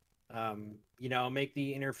game. Make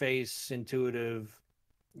the interface intuitive,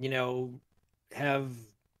 you know, have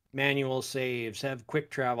manual saves, have quick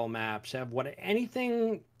travel maps, have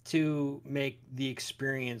anything to make the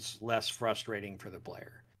experience less frustrating for the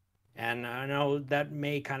player. And I know that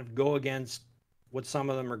may kind of go against what some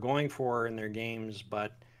of them are going for in their games,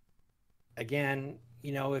 but again,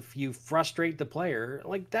 if you frustrate the player,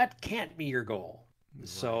 like that can't be your goal. Right.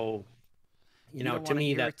 So, You don't to want to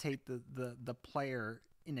me, that irritate the player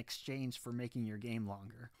in exchange for making your game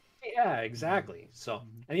longer. yeah, Mm-hmm. exactly. So,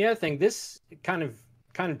 Mm-hmm. and the other thing, this kind of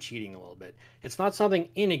cheating a little bit. It's not something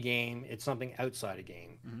in a game; it's something outside a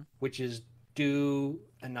game, Mm-hmm. which is do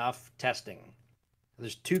enough testing.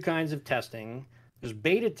 There's two kinds of testing. There's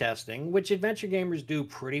beta testing, which adventure gamers do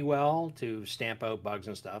pretty well to stamp out bugs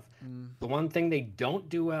and stuff. Mm, The one thing they don't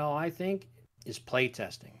do well, I think, is play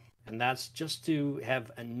testing. And that's just to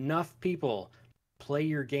have enough people play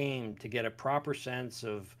your game to get a proper sense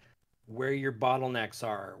of where your bottlenecks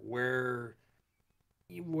are, where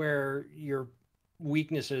your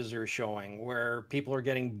weaknesses are showing, where people are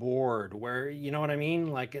getting bored, where you know what I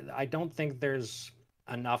mean? Like I don't think there's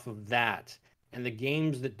enough of that. And the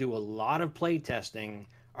games that do a lot of play testing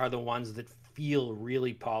are the ones that feel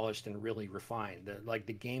really polished and really refined. Like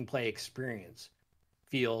the gameplay experience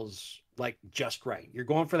feels like just right. You're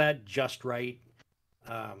going for that just right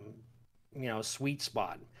um, sweet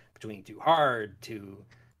spot between too hard, too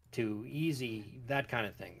easy, that kind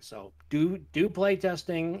of thing. So do play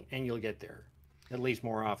testing and you'll get there, at least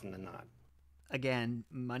more often than not. again,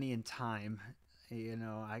 money and time.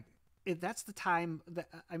 I if that's the time that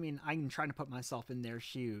I mean, I'm trying to put myself in their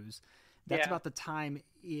shoes. That's Yeah. about the time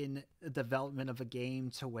in the development of a game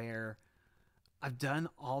to where I've done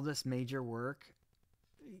all this major work.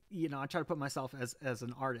 I try to put myself as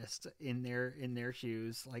an artist in their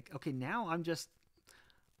shoes. Like, okay, now I'm just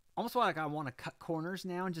almost like I want to cut corners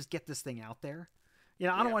now and just get this thing out there. I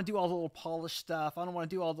don't Yeah. want to do all the little polished stuff. I don't want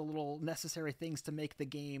to do all the little necessary things to make the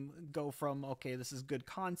game go from okay, this is good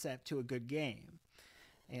concept to a good game.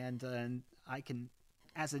 And I can,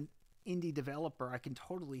 as an indie developer, I can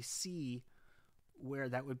totally see where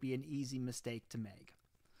that would be an easy mistake to make.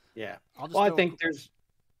 Yeah. I'll just Well, I throw. think there's.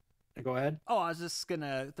 Go ahead. Oh, I was just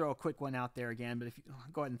gonna throw a quick one out there again, but if you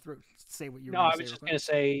go ahead and say what you were No, gonna I say was real just quick. going to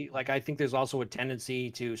say, like, I think there's also a tendency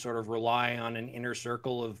to sort of rely on an inner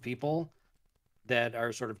circle of people that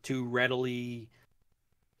are sort of too readily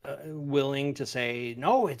willing to say,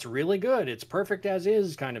 no, it's really good, it's perfect as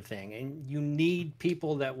is, kind of thing. And you need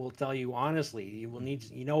people that will tell you honestly. You will need,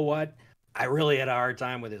 you know what, I really had a hard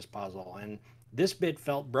time with this puzzle, and this bit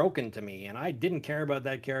felt broken to me, and I didn't care about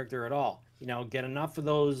that character at all. Get enough of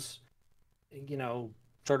those,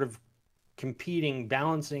 sort of competing,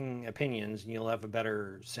 balancing opinions, and you'll have a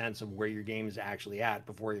better sense of where your game is actually at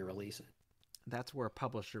before you release it. That's where a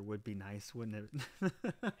publisher would be nice, wouldn't it?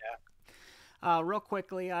 Yeah. Real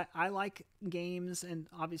quickly, I like games, and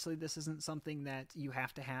obviously this isn't something that you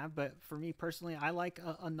have to have, but for me personally, I like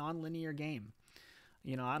a non-linear game.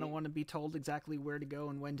 I don't want to be told exactly where to go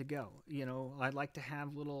and when to go. I'd like to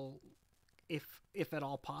have little, if at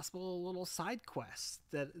all possible, little side quests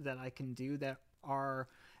that I can do that are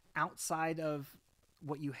outside of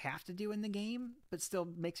what you have to do in the game, but still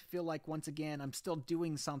makes me feel like, once again, I'm still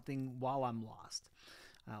doing something while I'm lost.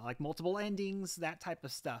 Like multiple endings, that type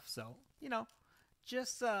of stuff. So,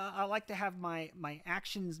 just I like to have my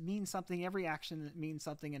actions mean something, every action that means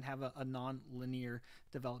something, and have a non-linear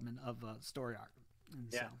development of a story arc. And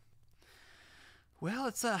Yeah. so, well,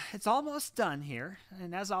 it's almost done here,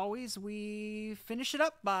 and as always, we finish it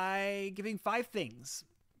up by giving 5 things.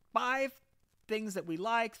 5 things that we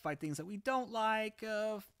like, 5 things that we don't like.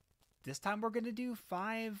 This time we're going to do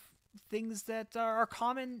 5 things that are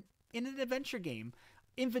common in an adventure game.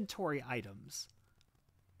 Inventory items.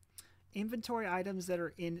 Inventory items that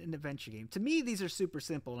are in an adventure game. To me, these are super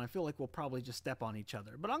simple, and I feel like we'll probably just step on each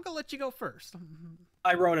other. But I'm going to let you go first.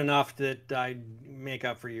 I wrote enough that I make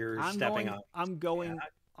up for your stepping up. I'm going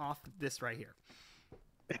off this right here.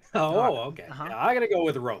 Oh, okay. Uh-huh. Yeah, I got to go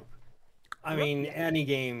with rope. I Rope, mean, yeah. any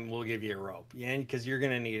game will give you a rope, yeah, because you're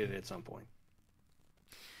going to need it at some point.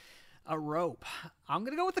 A rope. I'm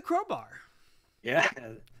going to go with the crowbar. Yeah,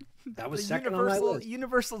 that was The second on my list.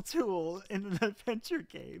 universal tool in an adventure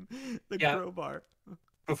game. The Yeah. crowbar.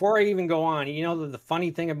 Before I even go on, the funny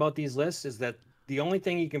thing about these lists is that the only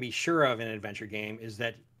thing you can be sure of in an adventure game is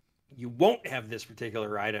that you won't have this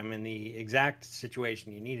particular item in the exact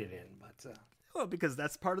situation you need it in. But Well, because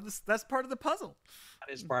that's part of the puzzle.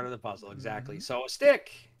 that is part of the puzzle, exactly. So a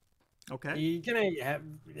stick, Okay. you're gonna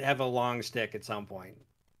have a long stick at some point.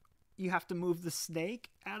 You have to move the snake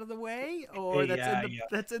out of the way, or Yeah,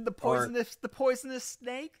 that's in the Or- poisonous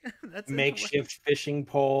snake. That's in the way. Makeshift fishing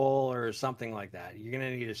pole or something like that. You're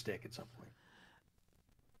gonna need a stick at some point.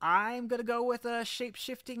 I'm gonna go with a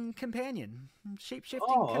shape-shifting companion, Okay.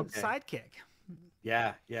 sidekick.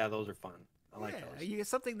 Yeah, those are fun. I like Yeah, those. you get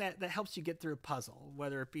something that helps you get through a puzzle,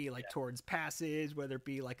 whether it be like towards passage, whether it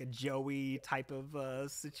be like a Joey type of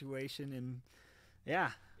situation, and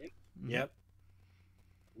yeah. Yep.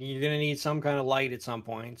 You're gonna need some kind of light at some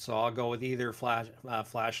point, so I'll go with either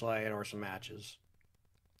flashlight or some matches.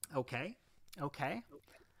 Okay.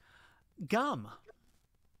 Gum.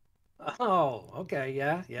 Oh, okay,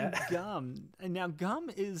 yeah. Gum. And now gum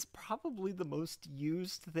is probably the most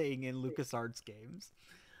used thing in LucasArts games.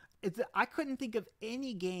 I couldn't think of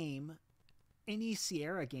any game, any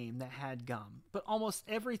Sierra game that had gum, but almost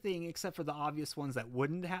everything except for the obvious ones that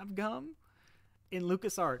wouldn't have gum in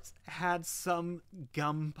LucasArts had some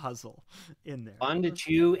gum puzzle in there. Fun to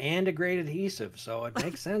chew and a great adhesive, so it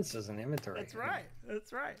makes sense as an inventory.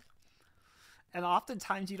 That's right. And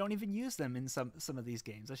oftentimes you don't even use them in some of these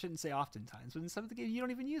games. I shouldn't say oftentimes, but in some of the games you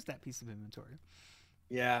don't even use that piece of inventory.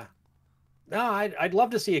 Yeah. No, I'd love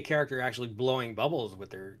to see a character actually blowing bubbles with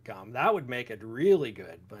their gum. That would make it really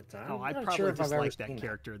good. But I'm I'd not probably sure if just I've ever like that seen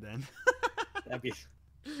character then. That'd be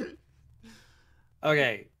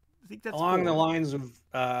okay. I think that's Along the 4. lines of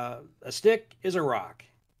a stick is a rock.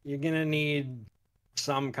 You're gonna need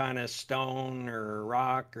some kind of stone or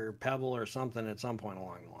rock or pebble or something at some point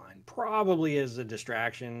along the line. Probably as a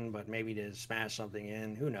distraction, but maybe to smash something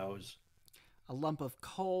in. Who knows? A lump of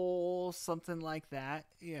coal, something like that.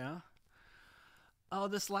 Yeah. Oh,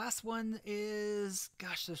 this last one is,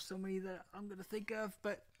 gosh, there's so many that I'm going to think of,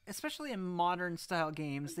 but especially in modern style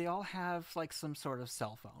games, they all have like some sort of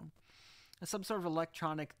cell phone, some sort of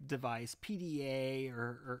electronic device, PDA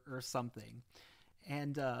or something.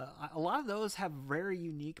 And a lot of those have very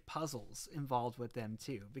unique puzzles involved with them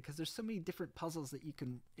too, because there's so many different puzzles that you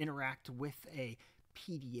can interact with a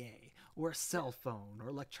PDA or a cell phone or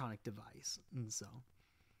electronic device. And so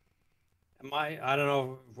I don't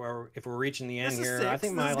know if we're reaching the end This is here. 6. I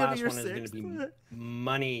think This my is gonna be last your one is going to 6th. be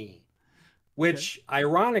money, which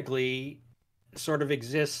ironically sort of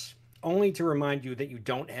exists only to remind you that you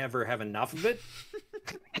don't ever have enough of it.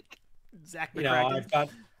 Zach You know, McCracken.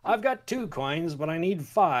 I've got 2 coins, but I need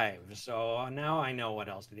 5. So now I know what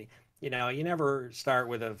else to do. You know, you never start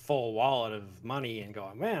with a full wallet of money and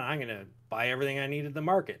go, man, I'm going to buy everything I need at the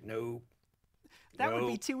market. No, That would No.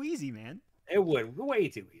 be too easy, man. It would way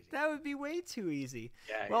too easy. That would be way too easy.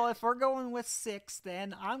 Yeah. Well, if we're going with 6,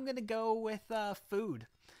 then I'm gonna go with food.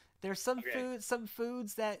 There's some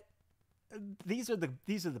foods that these are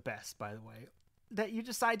the best, by the way. That you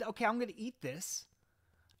decide, okay, I'm gonna eat this.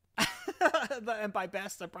 And by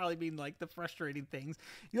best, I probably mean like the frustrating things.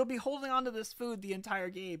 You'll be holding on to this food the entire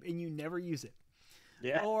game, and you never use it.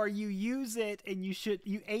 Yeah. Or you use it and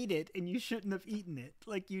you ate it and you shouldn't have eaten it.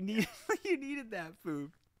 Like you needed that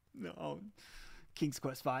food. No, King's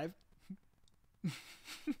Quest V.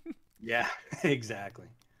 Yeah, exactly.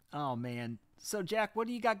 Oh man. So Jack, what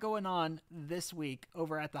do you got going on this week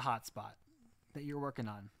over at the Hotspot that you're working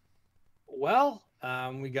on? Well,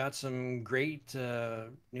 we got some great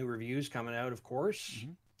new reviews coming out, of course.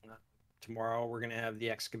 Mm-hmm. Tomorrow we're going to have the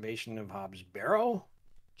excavation of Hobbs Barrow.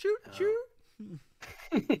 Choo choo.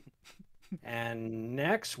 And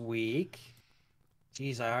next week,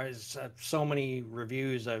 geez, I have so many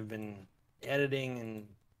reviews I've been editing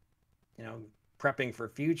and, prepping for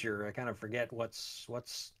future. I kind of forget what's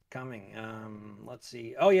coming. Let's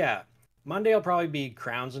see. Oh yeah, Monday will probably be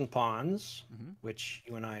Crowns and Pawns, which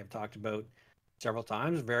you and I have talked about several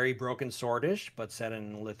times. Very Broken Swordish, but set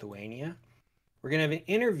in Lithuania. We're gonna have an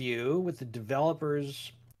interview with the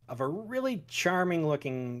developers of a really charming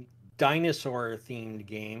looking dinosaur themed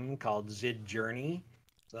game called Zid Journey.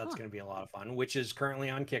 So that's going to be a lot of fun, which is currently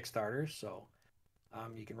on Kickstarter. So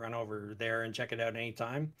you can run over there and check it out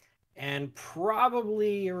anytime. And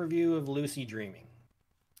probably a review of Lucy Dreaming.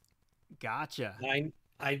 Gotcha.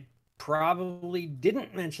 I probably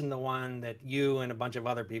didn't mention the one that you and a bunch of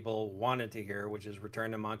other people wanted to hear, which is Return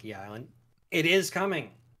to Monkey Island. It is coming.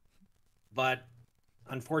 But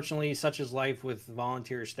unfortunately, such is life with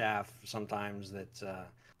volunteer staff sometimes that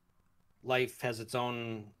life has its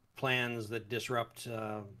own plans that disrupt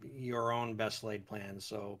your own best laid plans.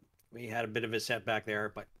 So we had a bit of a setback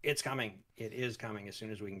there, but it's coming. It is coming as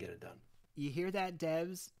soon as we can get it done. You hear that,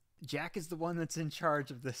 devs? Jack is the one that's in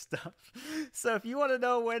charge of this stuff. So if you want to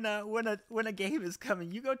know when a game is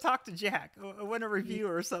coming, you go talk to Jack. Or when a review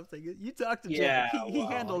or something, you talk to Jack. He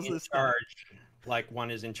handles this stuff. Like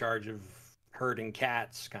one is in charge of herding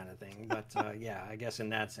cats, kind of thing. But yeah, I guess in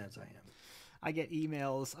that sense, I am. I get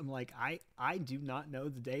emails. I'm like, I do not know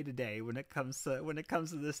the day to day when it comes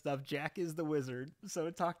to this stuff. Jack is the wizard.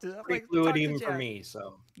 So talk to pretty fluid even for me.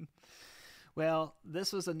 So, well,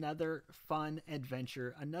 this was another fun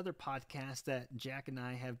adventure, another podcast that Jack and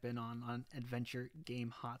I have been on Adventure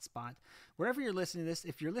Game Hotspot. Wherever you're listening to this,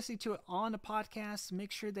 if you're listening to it on a podcast,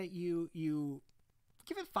 make sure that you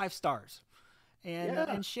give it 5 stars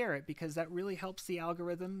and share it, because that really helps the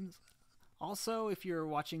algorithms. Also, if you're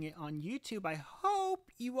watching it on YouTube, I hope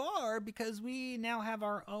you are, because we now have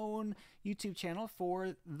our own YouTube channel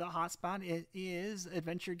for the Hotspot. It is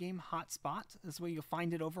Adventure Game Hotspot. That's where you'll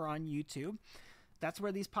find it over on YouTube. That's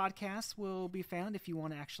where these podcasts will be found if you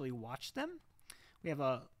want to actually watch them. We have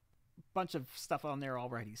a bunch of stuff on there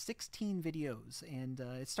already, 16 videos, and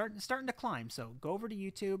it's starting to climb. So go over to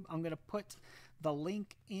YouTube. I'm going to put the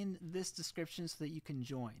link in this description so that you can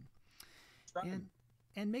join.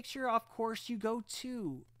 And make sure, of course, you go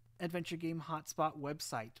to Adventure Game Hotspot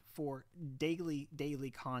website for daily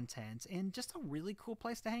content and just a really cool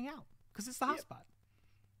place to hang out, because it's the Hotspot.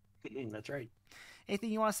 That's right.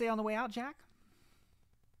 Anything you want to say on the way out, Jack?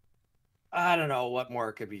 I don't know what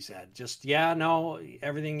more could be said. Just,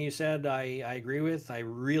 everything you said, I agree with. I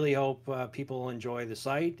really hope people enjoy the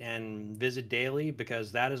site and visit daily,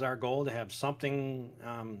 because that is our goal, to have something,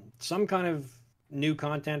 some kind of new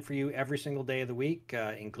content for you every single day of the week,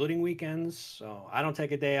 including weekends. So I don't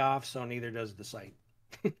take a day off, so neither does the site.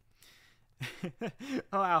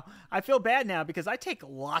 Oh, wow. I feel bad now because I take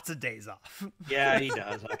lots of days off. Yeah, he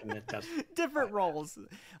does. I can attest. Different roles.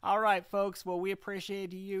 All right, folks. Well, we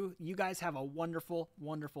appreciate you. You guys have a wonderful,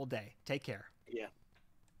 wonderful day. Take care. Yeah.